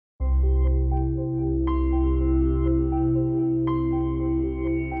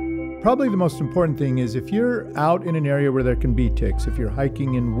Probably the most important thing is if you're out in an area where there can be ticks, if you're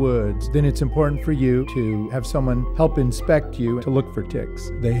hiking in woods, then it's important for you to have someone help inspect you to look for ticks.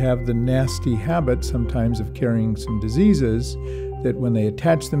 They have the nasty habit sometimes of carrying some diseases that when they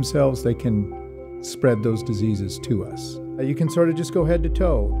attach themselves, they can spread those diseases to us. You can sort of just go head to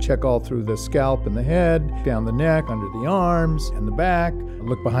toe, check all through the scalp and the head, down the neck, under the arms and the back,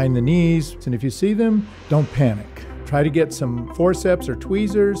 look behind the knees, and if you see them, don't panic. Try to get some forceps or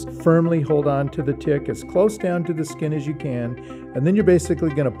tweezers, firmly hold on to the tick as close down to the skin as you can, and then you're basically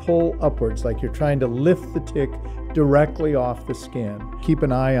going to pull upwards like you're trying to lift the tick directly off the skin. Keep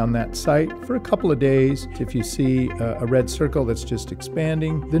an eye on that site for a couple of days. If you see a red circle that's just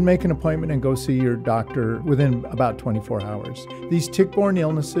expanding, then make an appointment and go see your doctor within about 24 hours. These tick-borne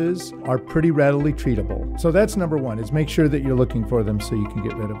illnesses are pretty readily treatable. So that's number one, is make sure that you're looking for them so you can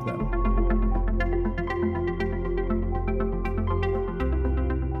get rid of them.